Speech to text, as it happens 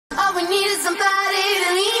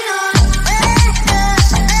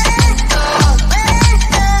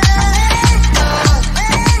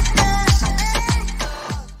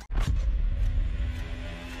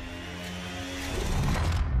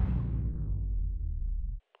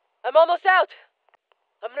I'm almost out.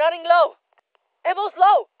 I'm running low. Ammo's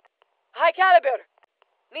low. High caliber.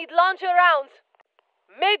 Need launcher rounds.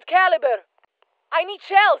 Mid caliber. I need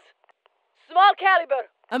shells. Small caliber.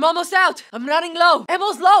 I'm almost out. I'm running low.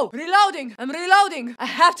 Ammo's low. Reloading. I'm reloading. I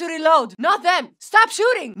have to reload. Not them. Stop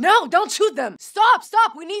shooting. No, don't shoot them. Stop.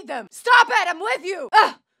 We need them. Stop it. I'm with you.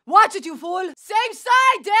 Watch it, you fool. Same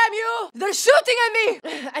side, damn you. They're shooting at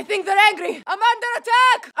me. I think they're angry. I'm under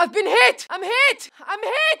attack. I've been hit. I'm hit.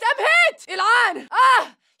 Ilan.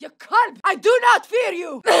 You kalb! I do not fear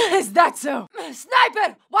you! Is that so?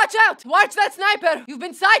 Sniper! Watch out! Watch that sniper! You've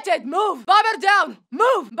been sighted! Move! Bomber down!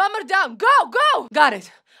 Move! Bomber down! Go! Got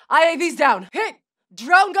it! IAV's down! Hit!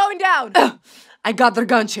 Drone going down! I got their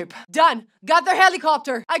gunship. Done! Got their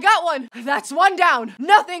helicopter! I got one! That's one down!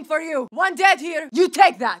 Nothing for you! One dead here! You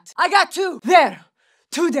take that! I got two! There!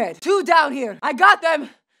 Two dead! Two down here! I got them!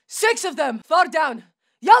 6 of them! 4 down!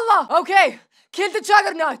 Yalla! Okay! Kill the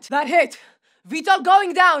juggernaut! That hit! VTOL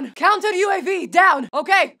going down! Counter UAV down!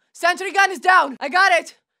 Okay! Sentry gun is down! I got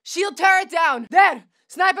it! Shield turret down! There!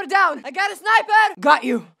 Sniper down! I got a sniper! Got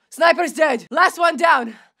you! Sniper's dead! Last one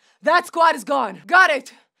down! That squad is gone! Got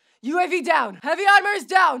it! UAV down! Heavy armor is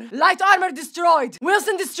down! Light armor destroyed!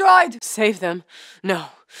 Wilson destroyed! Save them.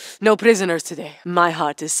 No prisoners today. My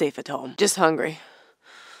heart is safe at home. Just hungry.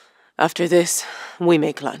 After this, we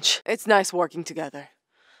make lunch. It's nice working together.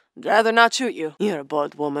 I'd rather not shoot you. You're a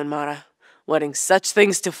bold woman, Mara. Wedding such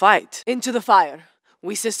things to fight. Into the fire.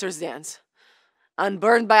 We sisters dance.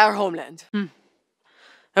 Unburned by our homeland.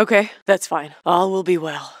 Okay, that's fine. All will be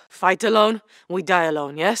well. Fight alone, we die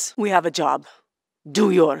alone, yes? We have a job. Do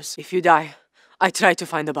yours. If you die, I try to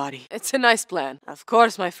find the body. It's a nice plan. Of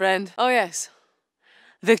course, my friend. Oh, yes.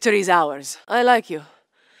 Victory's ours. I like you.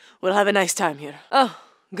 We'll have a nice time here. Oh,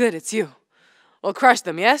 good, it's you. We'll crush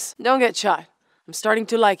them, yes? Don't get shot. I'm starting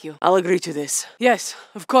to like you. I'll agree to this. Yes,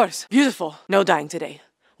 of course. Beautiful. No dying today.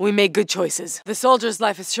 We make good choices. The soldier's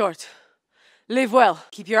life is short. Live well.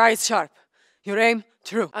 Keep your eyes sharp. Your aim,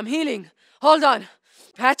 true. I'm healing. Hold on.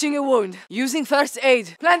 Patching a wound. Using first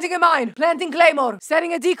aid. Planting a mine. Planting claymore.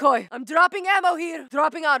 Setting a decoy. I'm dropping ammo here.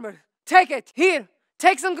 Dropping armor. Take it. Here.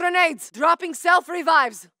 Take some grenades. Dropping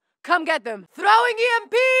self-revives. Come get them. Throwing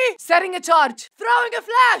EMP. Setting a charge. Throwing a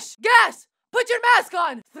flash. Gas. Put your mask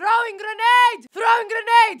on! Throwing grenade!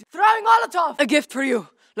 Throwing Molotov! A gift for you.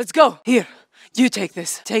 Let's go. Here. You take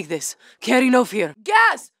this. Take this. Carry no fear.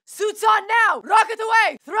 Gas! Suits on now! Rocket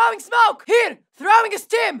away! Throwing smoke! Here! Throwing a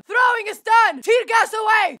stim! Throwing a stun! Tear gas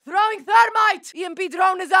away! Throwing thermite! EMP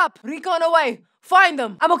drone is up! Recon away! Find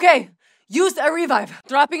them! I'm okay. Used a revive.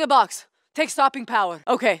 Dropping a box. Take stopping power.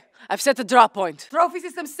 Okay. I've set the drop point. Trophy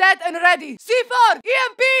system set and ready. C4!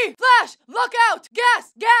 EMP! Flash! Look out!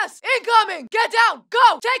 Gas! Incoming! Get down!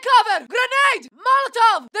 Go! Take cover! Grenade!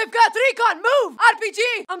 Molotov! They've got recon! Move!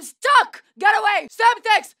 RPG! I'm stuck! Get away!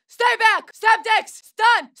 Semtex! Stay back! Semtex!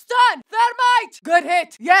 Stun! Thermite! Good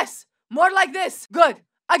hit! Yes! More like this! Good!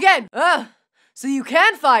 Again! So you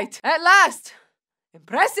can fight! At last!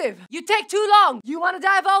 Impressive! You take too long! You wanna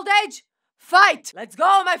die of old age? Fight! Let's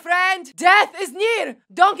go, my friend! Death is near!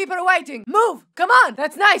 Don't keep her waiting! Move! Come on!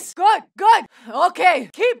 That's nice! Good! Okay,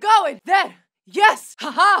 keep going! There! Yes!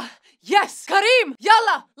 Haha! Yes! Karim!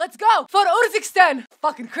 Yalla! Let's go! For Uzbekistan!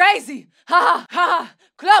 Fucking crazy! Haha!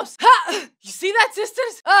 Close! Ha! You see that,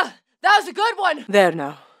 sisters? That was a good one! There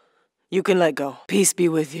now. You can let go. Peace be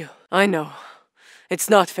with you. I know. It's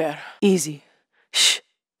not fair. Easy. Shh.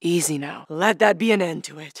 Easy now. Let that be an end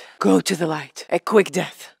to it. Go to the light. A quick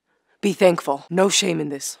death. Be thankful. No shame in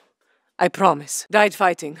this. I promise. Died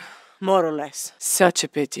fighting. More or less. Such a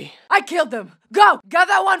pity. I killed them. Go! Got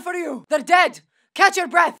that one for you. They're dead. Catch your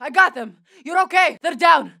breath. I got them. You're okay. They're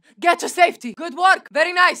down. Get to safety. Good work.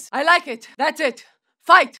 Very nice. I like it. That's it.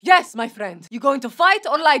 Fight. Yes, my friend. You going to fight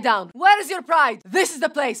or lie down? Where is your pride? This is the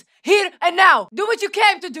place. Here and now. Do what you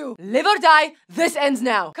came to do. Live or die. This ends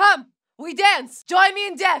now. Come. We dance! Join me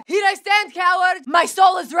in death! Here I stand, coward! My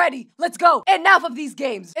soul is ready! Let's go! Enough of these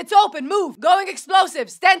games! It's open, move! Going explosive!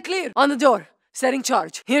 Stand clear! On the door! Setting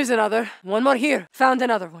charge. Here's another. One more here. Found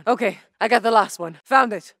another one. Okay, I got the last one.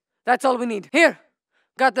 Found it. That's all we need. Here!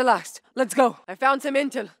 Got the last. Let's go. I found some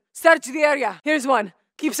intel. Search the area. Here's one.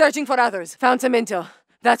 Keep searching for others. Found some intel.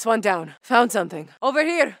 That's one down. Found something. Over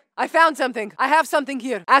here! I found something. I have something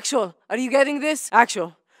here. Actual, are you getting this?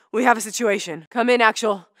 Actual, we have a situation. Come in,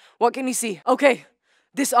 Actual. What can you see? Okay.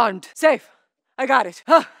 Disarmed. Safe. I got it.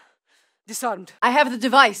 Disarmed. I have the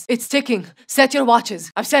device. It's ticking. Set your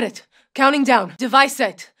watches. I've set it. Counting down. Device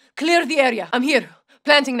set. Clear the area. I'm here.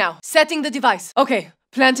 Planting now. Setting the device. Okay.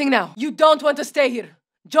 Planting now. You don't want to stay here.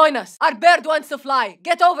 Join us. Our bird wants to fly.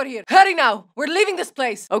 Get over here. Hurry now. We're leaving this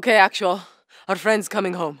place. Okay, Actual. Our friend's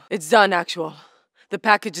coming home. It's done, actual. The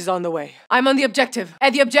package is on the way. I'm on the objective.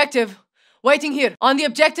 At the objective. Waiting here. On the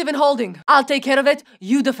objective and holding. I'll take care of it.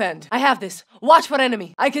 You defend. I have this. Watch for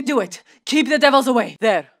enemy. I can do it. Keep the devils away.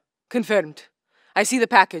 There. Confirmed. I see the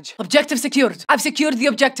package. Objective secured. I've secured the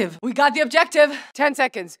objective. We got the objective. 10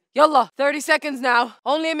 seconds. Yallah. 30 seconds now.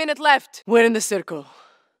 Only a minute left. We're in the circle.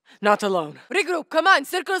 Not alone. Regroup. Come on.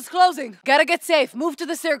 Circle's closing. Gotta get safe. Move to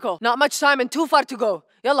the circle. Not much time and too far to go.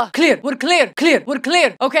 Yallah. Clear. We're clear. Clear. We're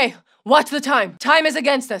clear. Okay. Watch the time. Time is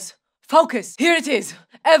against us. Focus. Here it is.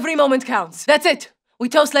 Every moment counts. That's it. We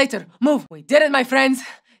toast later. Move. We did it, my friends.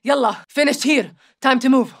 Yallah. Finished here. Time to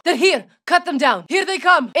move. They're here. Cut them down. Here they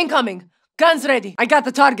come. Incoming. Guns ready. I got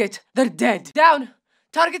the target. They're dead. Down.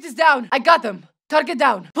 Target is down. I got them. Target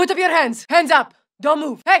down. Put up your hands. Hands up. Don't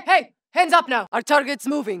move. Hey, hey. Hands up now. Our target's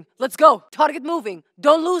moving. Let's go. Target moving.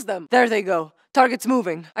 Don't lose them. There they go. Target's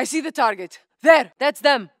moving. I see the target. There. That's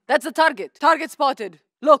them. That's the target. Target spotted.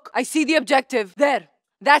 Look. I see the objective. There.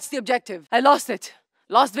 That's the objective. I lost it.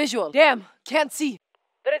 Lost visual. Damn. Can't see.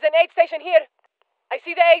 There is an aid station here. I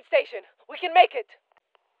see the aid station. We can make it.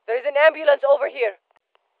 There is an ambulance over here.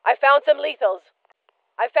 I found some lethals.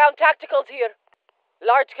 I found tacticals here.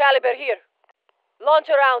 Large caliber here.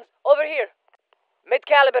 Launcher rounds over here. Mid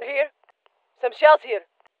caliber here. Some shells here.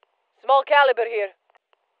 Small caliber here.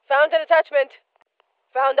 Found an attachment.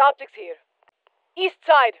 Found optics here. East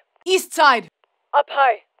side. East side. Up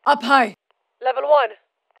high. Up high. Level 1.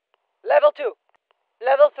 Level 2.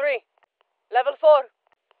 Level 3. Level 4.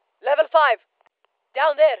 Level 5.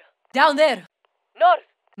 Down there. Down there. North.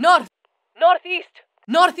 North. Northeast.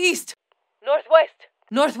 Northeast. Northwest.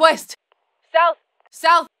 Northwest. South.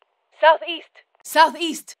 South. Southeast.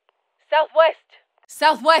 Southeast. Southwest.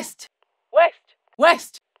 Southwest. West.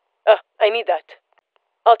 West. I need that.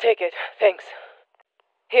 I'll take it. Thanks.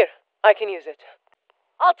 Here, I can use it.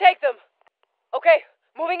 I'll take them. Okay,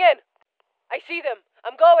 moving in. I see them.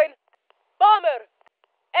 I'm going. Bomber!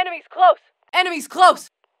 Enemies close. Enemies close.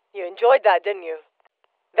 You enjoyed that, didn't you?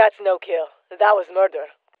 That's no kill. That was murder.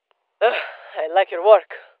 I like your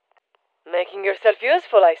work. Making yourself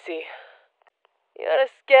useful, I see. You're a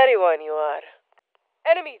scary one, you are.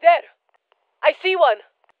 Enemy, there! I see one!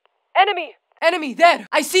 Enemy! Enemy, there!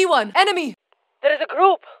 I see one! Enemy! There is a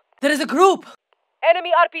group! There is a group! Enemy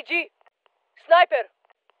RPG! Sniper!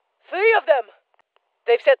 3 of them!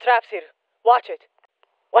 They've set traps here. Watch it.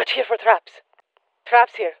 Watch here for traps.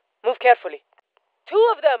 Traps here. Move carefully.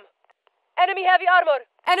 2 of them! Enemy heavy armor!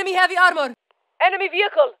 Enemy heavy armor! Enemy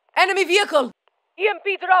vehicle! Enemy vehicle!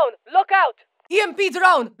 EMP drone! Look out! EMP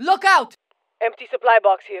drone! Look out! Empty supply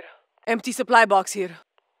box here. Empty supply box here.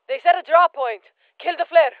 They set a drop point. Kill the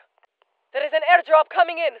flare. There is an airdrop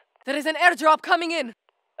coming in. There is an airdrop coming in.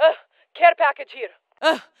 Care package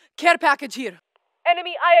here. Care package here.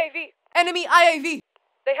 Enemy IAV. Enemy IAV.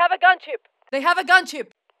 They have a gunship. They have a gunship.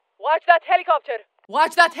 Watch that helicopter.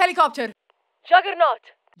 Watch that helicopter.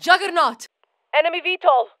 Juggernaut. Juggernaut. Enemy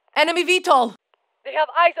VTOL. Enemy VTOL. They have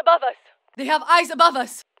eyes above us. They have eyes above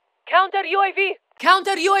us. Counter UAV.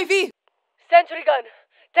 Counter UAV. Sentry gun.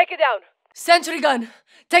 Take it down. Sentry gun.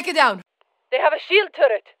 Take it down. They have a shield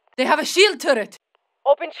turret. They have a shield turret.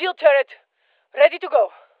 Open shield turret. Ready to go.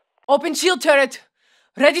 Open shield turret.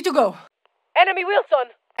 Ready to go. Enemy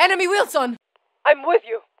Wilson. Enemy Wilson. I'm with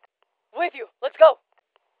you. With you. Let's go.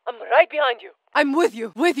 I'm right behind you. I'm with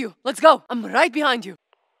you. With you. Let's go. I'm right behind you.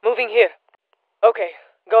 Moving here. Okay.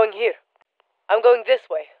 Going here. I'm going this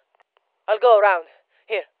way. I'll go around.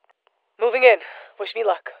 Here. Moving in. Wish me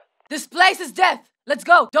luck. This place is death. Let's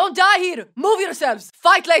go. Don't die here. Move yourselves.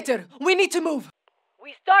 Fight later. We need to move.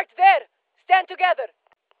 We start there. Stand together.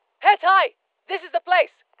 Head high. This is the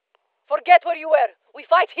place. Forget where you were. We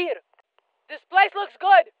fight here. This place looks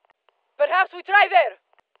good. Perhaps we try there.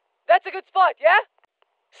 That's a good spot, yeah?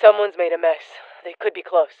 Someone's made a mess. They could be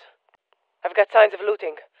close. I've got signs of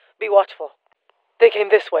looting. Be watchful. They came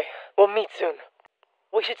this way. We'll meet soon.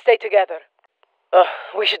 We should stay together.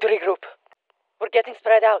 We should regroup. We're getting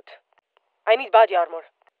spread out. I need body armor.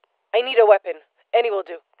 I need a weapon. Any will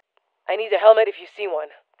do. I need a helmet if you see one.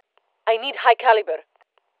 I need high caliber.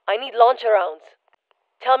 I need launcher rounds.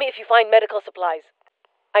 Tell me if you find medical supplies.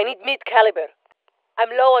 I need mid caliber. I'm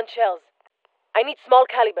low on shells. I need small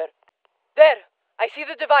caliber. There! I see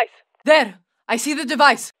the device. There! I see the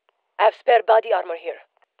device. I have spare body armor here.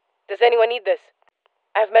 Does anyone need this?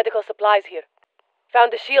 I have medical supplies here.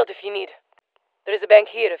 Found a shield if you need. There is a bank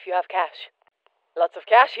here if you have cash. Lots of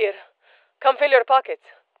cash here. Come fill your pockets.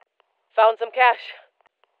 Found some cash.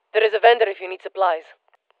 There is a vendor if you need supplies.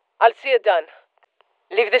 I'll see it done.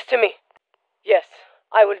 Leave this to me. Yes,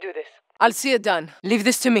 I will do this. I'll see it done. Leave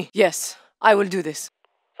this to me. Yes, I will do this.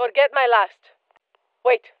 Forget my last.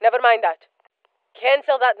 Wait, never mind that.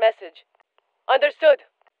 Cancel that message. Understood.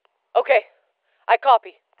 Okay, I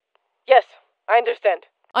copy. Yes, I understand.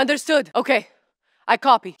 Understood. Okay, I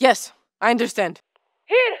copy. Yes, I understand.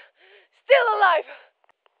 Here! Still alive!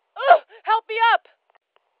 Ugh, help me up!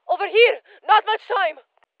 Over here! Not much time!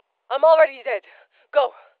 I'm already dead.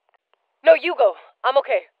 Go. No, you go. I'm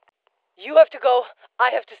okay. You have to go.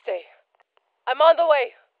 I have to stay. I'm on the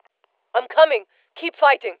way. I'm coming. Keep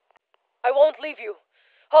fighting. I won't leave you.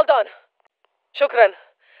 Hold on. Shukran.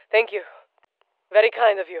 Thank you. Very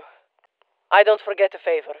kind of you. I don't forget a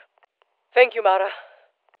favor. Thank you, Mara.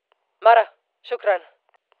 Mara, shukran.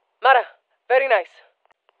 Mara, very nice.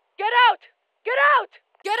 Get out! Get out!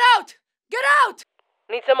 Get out! Get out!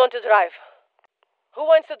 Need someone to drive. Who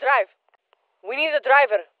wants to drive? We need a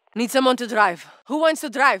driver. Need someone to drive. Who wants to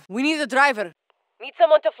drive? We need a driver. Need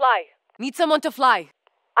someone to fly. Need someone to fly.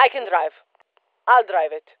 I can drive. I'll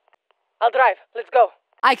drive it. I'll drive. Let's go.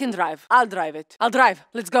 I can drive. I'll drive it. I'll drive.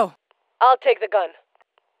 Let's go. I'll take the gun.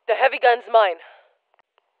 The heavy gun's mine.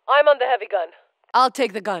 I'm on the heavy gun. I'll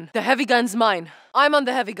take the gun. The heavy gun's mine. I'm on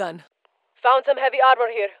the heavy gun. Found some heavy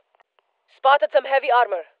armor here. Spotted some heavy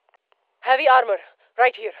armor. Heavy armor.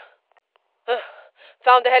 Right here.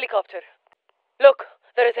 Found a helicopter. Look,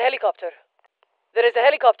 there is a helicopter. There is a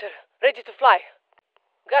helicopter. Ready to fly.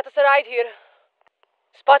 Got us a ride here.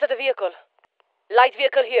 Spotted a vehicle. Light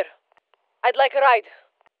vehicle here. I'd like a ride.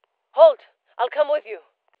 Hold. I'll come with you.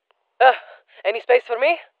 Any space for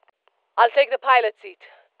me? I'll take the pilot seat.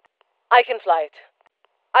 I can fly it.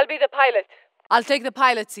 I'll be the pilot. I'll take the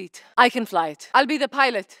pilot seat. I can fly it. I'll be the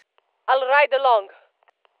pilot. I'll ride along.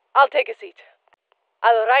 I'll take a seat.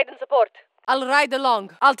 I'll ride and support. I'll ride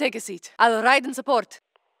along. I'll take a seat. I'll ride and support.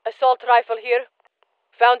 Assault rifle here.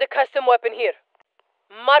 Found a custom weapon here.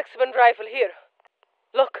 Marksman rifle here.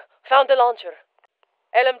 Look, found a launcher.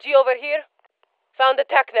 LMG over here. Found a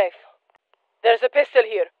tack knife. There's a pistol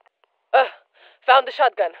here. Found a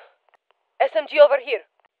shotgun. SMG over here.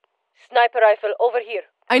 Sniper rifle over here.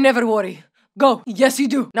 I never worry. Go. Yes, you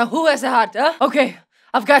do. Now who has a heart, huh? Okay,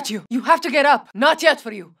 I've got you. You have to get up. Not yet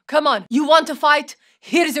for you. Come on. You want to fight?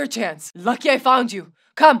 Here's your chance. Lucky I found you.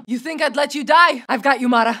 Come. You think I'd let you die? I've got you,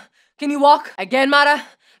 Mara. Can you walk? Again, Mara?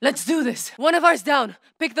 Let's do this. One of ours down.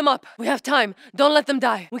 Pick them up. We have time. Don't let them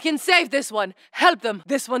die. We can save this one. Help them.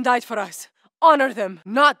 This one died for us. Honor them.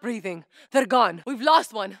 Not breathing. They're gone. We've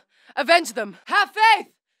lost one. Avenge them. Have faith.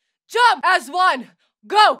 Jump as one.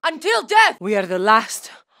 Go until death. We are the last.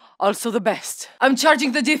 Also the best. I'm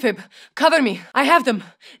charging the defib. Cover me. I have them.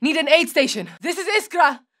 Need an aid station. This is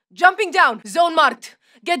Iskra. Jumping down. Zone marked.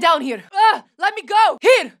 Get down here. Let me go.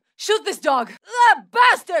 Here. Shoot this dog.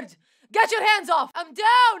 Bastard. Get your hands off. I'm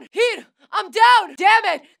down. Here. I'm down. Damn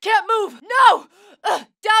it. Can't move. No.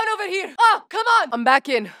 Down over here. Come on. I'm back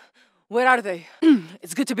in. Where are they?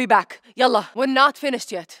 It's good to be back. Yalla. We're not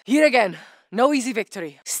finished yet. Here again. No easy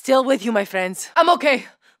victory. Still with you, my friends. I'm okay.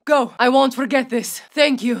 Go. I won't forget this.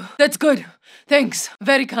 Thank you. That's good. Thanks.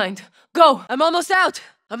 Very kind. Go. I'm almost out.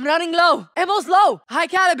 I'm running low. Ammo's low. High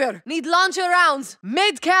caliber. Need launcher rounds.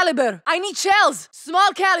 Mid caliber. I need shells.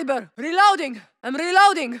 Small caliber. Reloading. I'm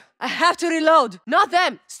reloading. I have to reload. Not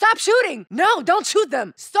them. Stop shooting. No, don't shoot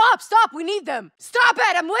them. Stop. Stop. We need them. Stop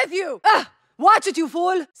it. I'm with you. Watch it, you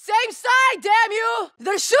fool. Same side, damn you.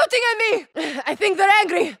 They're shooting at me. I think they're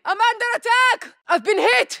angry. I'm under attack. I've been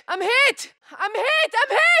hit. I'm hit. I'm hit.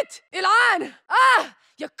 I'm hit. Ilan.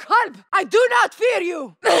 You kalb. I do not fear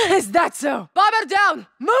you. Is that so? Bomber down.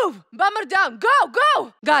 Move. Bomber down. Go.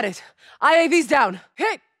 Go. Got it. IAV's down.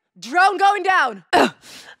 Hit. Drone going down.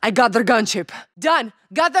 I got their gunship. Done.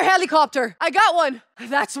 Got their helicopter. I got one.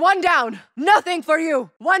 That's one down. Nothing for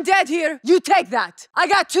you. One dead here. You take that. I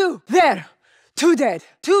got two. There. Two dead.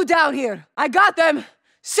 Two down here. I got them.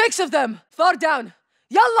 6 of them. 4 down.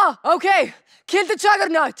 Yalla. Okay. Kill the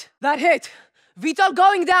juggernaut. That hit. VTOL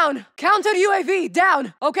going down. Counter UAV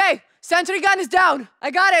down. Okay. Sentry gun is down.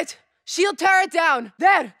 I got it. Shield turret down.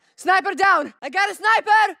 There. Sniper down. I got a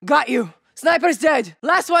sniper. Got you. Sniper's dead.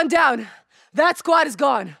 Last one down. That squad is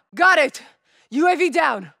gone. Got it. UAV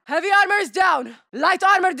down. Heavy armor is down. Light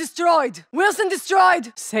armor destroyed. Wilson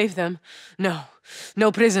destroyed. Save them. No.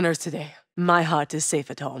 No prisoners today. My heart is safe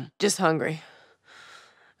at home. Just hungry.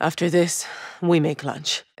 After this, we make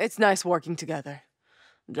lunch. It's nice working together.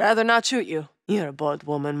 I'd rather not shoot you. You're a bold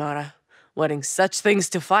woman, Mara. Wearing such things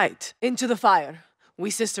to fight. Into the fire. We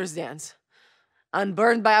sisters dance.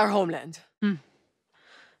 Unburned by our homeland.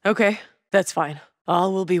 Okay, that's fine.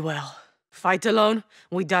 All will be well. Fight alone,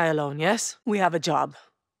 we die alone, yes? We have a job.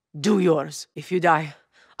 Do yours. If you die,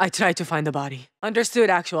 I try to find the body. Understood,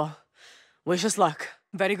 Actual. Wish us luck.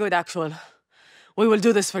 Very good, Actual. We will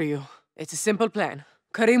do this for you. It's a simple plan.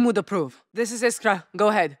 Karim would approve. This is Iskra. Go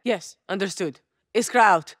ahead. Yes, understood. Iskra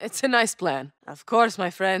out. It's a nice plan. Of course, my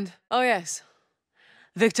friend. Oh, yes.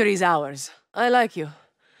 Victory's ours. I like you.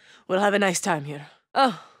 We'll have a nice time here.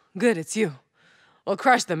 Oh, good, it's you. We'll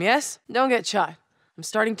crush them, yes? Don't get shot. I'm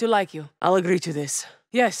starting to like you. I'll agree to this.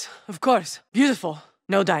 Yes, of course. Beautiful.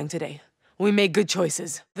 No dying today. We make good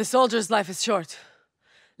choices. The soldier's life is short.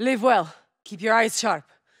 Live well. Keep your eyes sharp.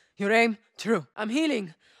 Your aim, true. I'm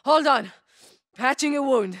healing. Hold on. Patching a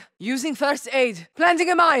wound. Using first aid. Planting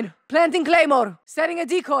a mine. Planting claymore. Setting a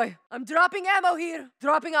decoy. I'm dropping ammo here.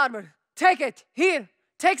 Dropping armor. Take it. Here.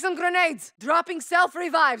 Take some grenades. Dropping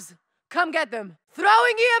self-revives. Come get them.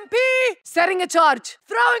 Throwing EMP! Setting a charge.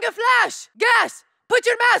 Throwing a flash. Gas! Put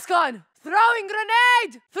your mask on. Throwing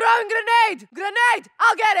grenade! Throwing grenade! Grenade!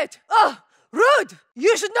 I'll get it! Ugh! Rude!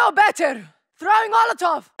 You should know better! Throwing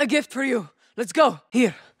Molotov! A gift for you. Let's go.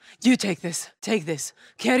 Here. You take this. Take this.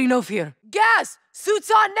 Carry no fear. Gas!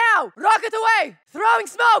 Suits on now! Rocket away! Throwing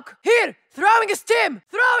smoke! Here! Throwing a stim!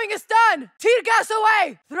 Throwing a stun! Tear gas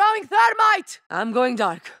away! Throwing thermite! I'm going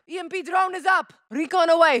dark. EMP drone is up. Recon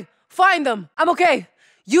away. Find them. I'm okay.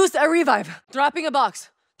 Use a revive. Dropping a box.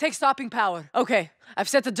 Take stopping power. Okay. I've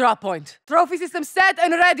set the drop point. Trophy system set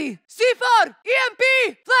and ready. C4!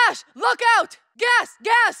 EMP! Flash! Look out! Gas!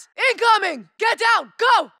 Gas! Incoming! Get down!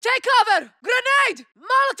 Go! Take cover! Grenade!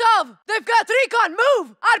 Molotov! They've got recon!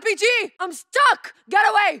 Move! RPG! I'm stuck! Get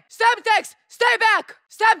away! Semtex! Stay back!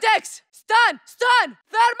 Semtex! Stun! Stun!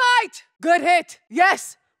 Thermite! Good hit!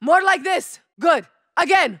 Yes! More like this! Good!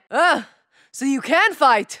 Again! So you can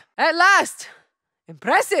fight! At last!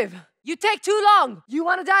 Impressive! You take too long! You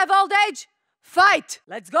wanna die of old age? Fight!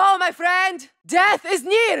 Let's go, my friend! Death is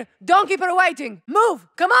near! Don't keep her waiting! Move!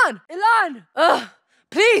 Come on! Elan!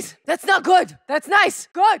 Please! That's not good! That's nice!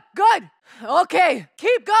 Good! Good! Okay!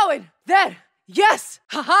 Keep going! There! Yes!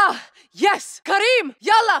 Haha! Yes! Karim!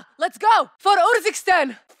 Yalla! Let's go! For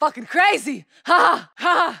Urzikstan! Fucking crazy! Haha!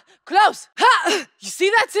 Haha! Close! Ha! You see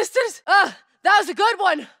that, sisters? That was a good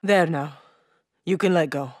one! There now. You can let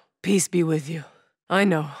go. Peace be with you. I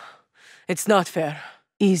know. It's not fair.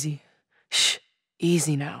 Easy. Shh.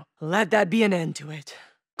 Easy now. Let that be an end to it.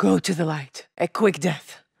 Go to the light. A quick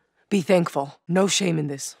death. Be thankful. No shame in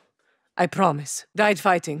this. I promise. Died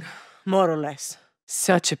fighting. More or less.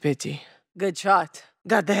 Such a pity. Good shot.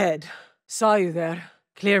 Got the head. Saw you there.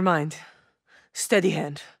 Clear mind. Steady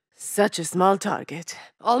hand. Such a small target.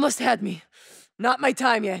 Almost had me. Not my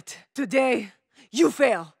time yet. Today, you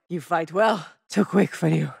fail. You fight well. Too quick for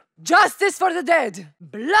you. Justice for the dead.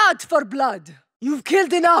 Blood for blood. You've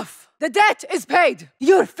killed enough. The debt is paid.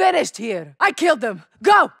 You're finished here. I killed them.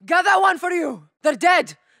 Go. Got that one for you. They're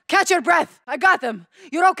dead. Catch your breath. I got them.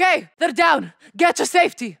 You're okay. They're down. Get to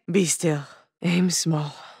safety. Be still. Aim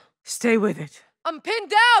small. Stay with it. I'm pinned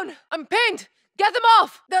down. I'm pinned. Get them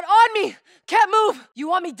off. They're on me. Can't move. You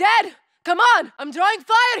want me dead? Come on. I'm drawing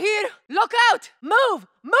fire here. Look out. Move.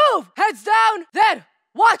 Move. Heads down. There.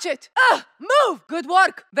 Watch it. Move. Good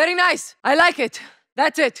work. Very nice. I like it.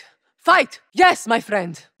 That's it. Fight! Yes, my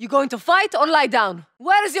friend. You going to fight or lie down?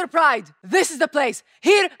 Where is your pride? This is the place.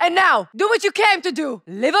 Here and now. Do what you came to do.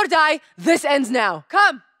 Live or die, this ends now.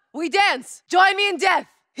 Come, we dance. Join me in death.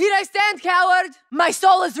 Here I stand, coward. My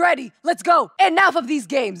soul is ready. Let's go. Enough of these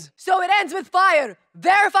games. So it ends with fire.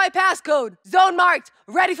 Verify passcode. Zone marked.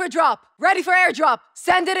 Ready for drop. Ready for airdrop.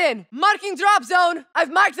 Send it in. Marking drop zone.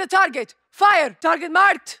 I've marked the target. Fire. Target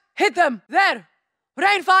marked. Hit them. There.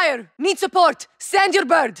 Rain fire! Need support! Send your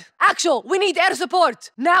bird! Actual, we need air support!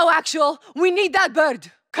 Now, Actual, we need that bird!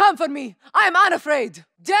 Come for me! I am unafraid!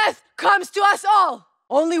 Death comes to us all!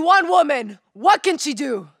 Only one woman! What can she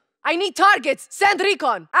do? I need targets! Send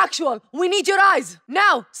recon! Actual, we need your eyes!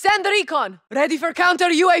 Now, send the recon! Ready for counter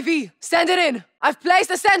UAV! Send it in! I've placed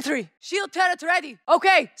a sentry! Shield turret ready!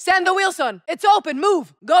 Okay, send the Wilson! It's open,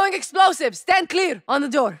 move! Going explosive, stand clear! On the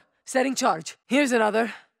door, setting charge. Here's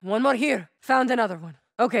another. One more here. Found another one.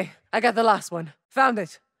 Okay, I got the last one. Found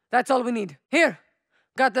it. That's all we need. Here.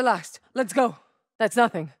 Got the last. Let's go. That's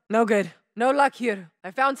nothing. No good. No luck here. I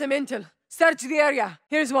found some intel. Search the area.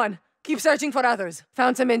 Here's one. Keep searching for others.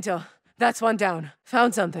 Found some intel. That's one down.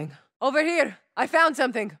 Found something. Over here. I found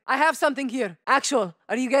something. I have something here. Actual,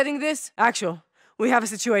 are you getting this? Actual, we have a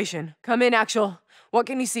situation. Come in, Actual. What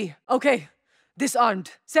can you see? Okay. Disarmed.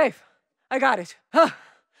 Safe. I got it. Huh.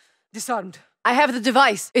 Disarmed. I have the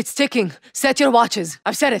device. It's ticking. Set your watches.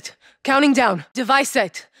 I've set it. Counting down. Device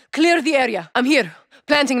set. Clear the area. I'm here.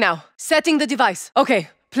 Planting now. Setting the device. Okay.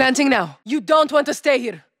 Planting now. You don't want to stay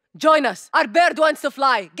here. Join us. Our bird wants to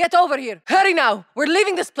fly. Get over here. Hurry now. We're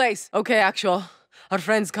leaving this place. Okay, Actual. Our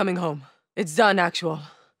friend's coming home. It's done, Actual.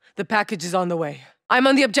 The package is on the way. I'm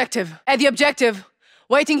on the objective. At the objective,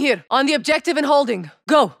 Waiting here. On the objective and holding.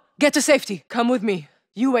 Go. Get to safety. Come with me.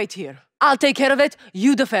 You wait here. I'll take care of it.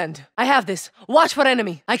 You defend. I have this. Watch for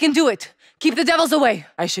enemy. I can do it. Keep the devils away.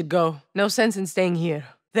 I should go. No sense in staying here.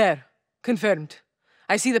 There. Confirmed.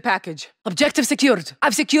 I see the package. Objective secured.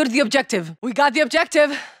 I've secured the objective. We got the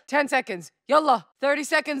objective. 10 seconds. Yallah. 30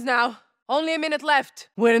 seconds now. Only a minute left.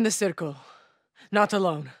 We're in the circle. Not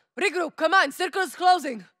alone. Regroup. Come on. Circle is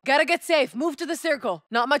closing. Gotta get safe. Move to the circle.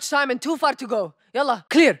 Not much time and too far to go. Yallah.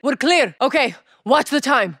 Clear. We're clear. Okay. Watch the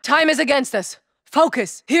time. Time is against us.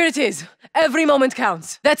 Focus. Here it is. Every moment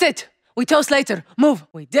counts. That's it. We toast later. Move.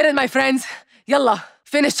 We did it, my friends. Yallah.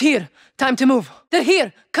 Finished here. Time to move. They're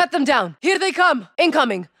here. Cut them down. Here they come.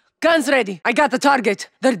 Incoming. Guns ready. I got the target.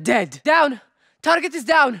 They're dead. Down. Target is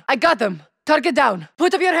down. I got them. Target down.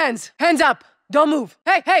 Put up your hands. Hands up. Don't move.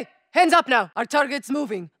 Hey, hey. Hands up now. Our target's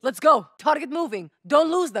moving. Let's go. Target moving.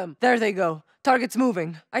 Don't lose them. There they go. Target's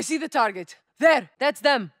moving. I see the target. There. That's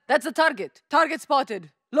them. That's the target. Target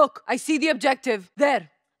spotted. Look, I see the objective.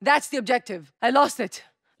 There. That's the objective. I lost it.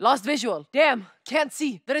 Lost visual. Damn, can't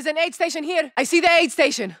see. There is an aid station here. I see the aid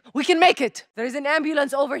station. We can make it. There is an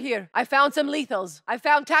ambulance over here. I found some lethals. I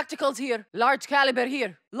found tacticals here. Large caliber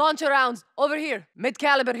here. Launcher rounds over here. Mid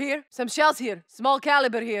caliber here. Some shells here. Small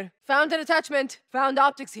caliber here. Found an attachment. Found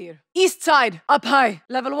optics here. East side. Up high.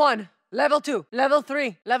 Level 1. Level 2, Level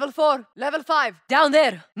 3, Level 4, Level 5. Down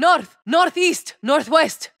there. North, northeast,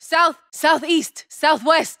 northwest, south, southeast,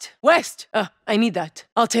 southwest, west. I need that.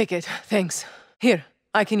 I'll take it. Thanks. Here,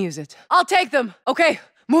 I can use it. I'll take them. Okay,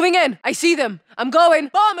 moving in. I see them. I'm going.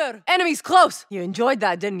 Bomber! Enemies close. You enjoyed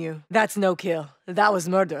that, didn't you? That's no kill. That was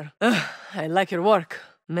murder. I like your work.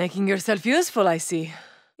 Making yourself useful, I see.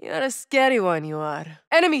 You're a scary one, you are.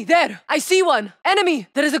 Enemy, there! I see one! Enemy!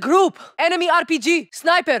 There is a group! Enemy RPG!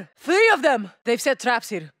 Sniper! 3 of them! They've set traps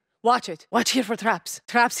here. Watch it. Watch here for traps.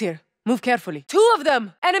 Traps here. Move carefully. 2 of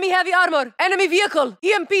them! Enemy heavy armor! Enemy vehicle!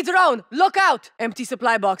 EMP drone! Look out! Empty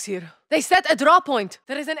supply box here. They set a drop point.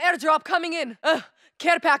 There is an airdrop coming in.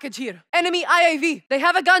 Care package here. Enemy IAV. They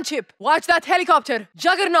have a gunship. Watch that helicopter.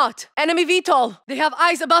 Juggernaut. Enemy VTOL. They have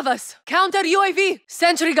eyes above us. Counter UAV.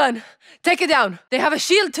 Sentry gun. Take it down. They have a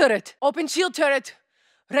shield turret. Open shield turret.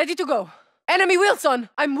 Ready to go. Enemy Wilson.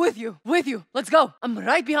 I'm with you. With you. Let's go. I'm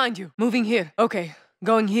right behind you. Moving here. Okay.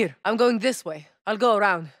 Going here. I'm going this way. I'll go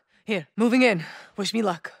around. Here. Moving in. Wish me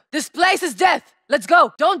luck. This place is death. Let's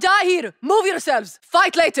go. Don't die here. Move yourselves.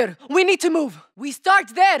 Fight later. We need to move. We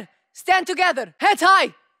start there. Stand together. Heads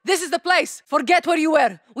high. This is the place. Forget where you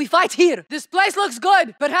were. We fight here. This place looks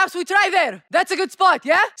good. Perhaps we try there. That's a good spot,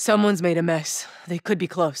 yeah? Someone's made a mess. They could be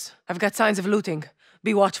close. I've got signs of looting.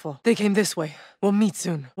 Be watchful. They came this way. We'll meet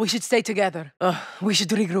soon. We should stay together. We should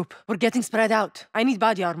regroup. We're getting spread out. I need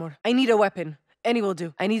body armor. I need a weapon. Any will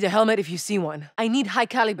do. I need a helmet if you see one. I need high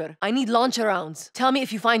caliber. I need launcher rounds. Tell me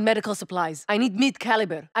if you find medical supplies. I need mid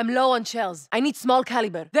caliber. I'm low on shells. I need small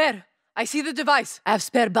caliber. There. I see the device. I have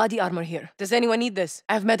spare body armor here. Does anyone need this?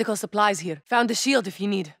 I have medical supplies here. Found a shield if you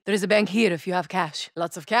need. There is a bank here if you have cash.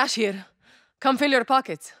 Lots of cash here. Come fill your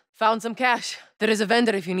pockets. Found some cash. There is a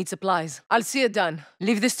vendor if you need supplies. I'll see it done.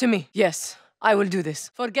 Leave this to me. Yes, I will do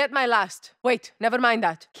this. Forget my last. Wait, never mind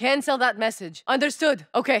that. Cancel that message. Understood.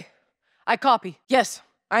 Okay. I copy. Yes,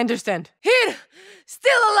 I understand. Here!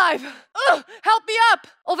 Still alive! Help me up!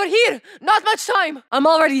 Over here! Not much time! I'm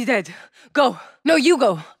already dead. Go. No, you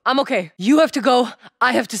go. I'm okay. You have to go.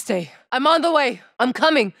 I have to stay. I'm on the way. I'm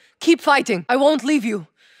coming. Keep fighting. I won't leave you.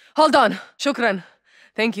 Hold on. Shukran.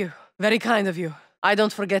 Thank you. Very kind of you. I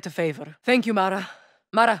don't forget a favor. Thank you, Mara.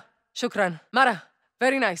 Mara. Shukran. Mara.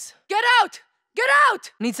 Very nice. Get out! Get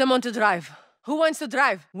out! Need someone to drive. Who wants to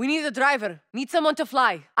drive? We need a driver. Need someone to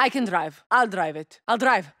fly. I can drive. I'll drive it. I'll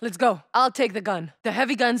drive. Let's go. I'll take the gun. The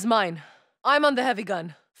heavy gun's mine. I'm on the heavy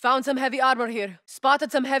gun. Found some heavy armor here.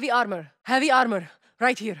 Spotted some heavy armor. Heavy armor.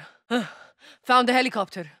 Right here. Found a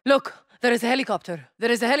helicopter. Look, there is a helicopter.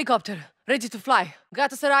 There is a helicopter. Ready to fly.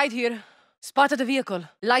 Got us a ride here. Spotted a vehicle.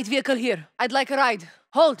 Light vehicle here. I'd like a ride.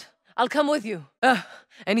 Hold. I'll come with you.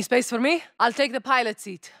 Any space for me? I'll take the pilot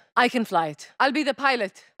seat. I can fly it. I'll be the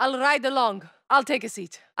pilot. I'll ride along. I'll take a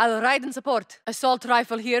seat. I'll ride and support. Assault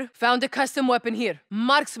rifle here. Found a custom weapon here.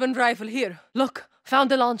 Marksman rifle here. Look,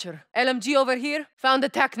 found a launcher. LMG over here. Found a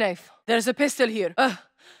tack knife. There's a pistol here.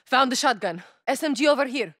 Found a shotgun. SMG over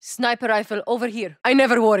here. Sniper rifle over here. I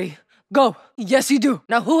never worry. Go. Yes, you do.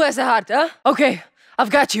 Now who has a heart, huh? Okay,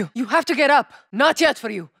 I've got you. You have to get up. Not yet for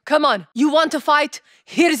you. Come on. You want to fight?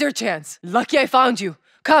 Here's your chance. Lucky I found you.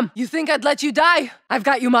 Come, you think I'd let you die? I've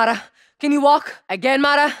got you, Mara. Can you walk? Again,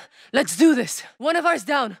 Mara? Let's do this. One of ours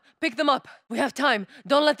down. Pick them up. We have time.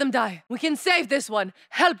 Don't let them die. We can save this one.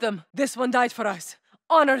 Help them. This one died for us.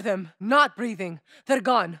 Honor them. Not breathing. They're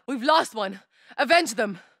gone. We've lost one. Avenge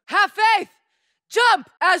them. Have faith. Jump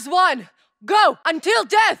as one. Go until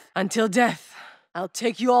death. Until death. I'll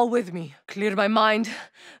take you all with me. Clear my mind.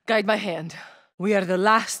 Guide my hand. We are the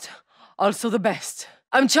last, also the best.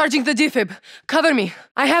 I'm charging the defib. Cover me.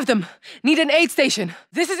 I have them. Need an aid station.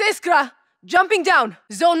 This is Iskra. Jumping down.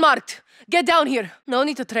 Zone marked. Get down here. No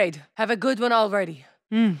need to trade. Have a good one already.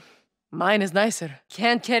 Mine is nicer.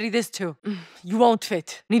 Can't carry this too. You won't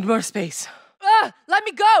fit. Need more space. Let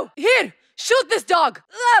me go. Here. Shoot this dog.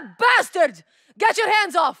 Bastard. Get your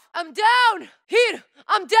hands off. I'm down. Here.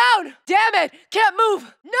 I'm down. Damn it. Can't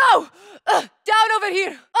move. No. Down over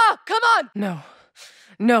here. Come on.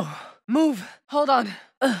 No. Move. Hold on.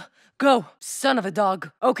 Go. Son of a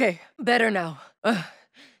dog. Okay. Better now.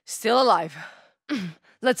 Still alive.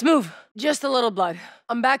 Let's move. Just a little blood.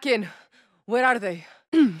 I'm back in. Where are they?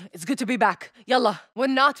 It's good to be back. Yalla. We're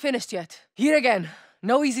not finished yet. Here again.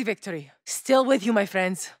 No easy victory. Still with you, my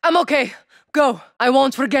friends. I'm okay. Go. I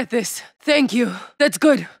won't forget this. Thank you. That's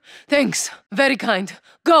good. Thanks. Very kind.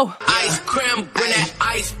 Go. Ice cream, bring that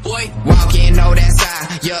ice, boy. Walk in, know that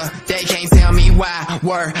side. Yeah, they can't tell me why.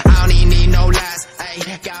 Word, I don't even need no lies.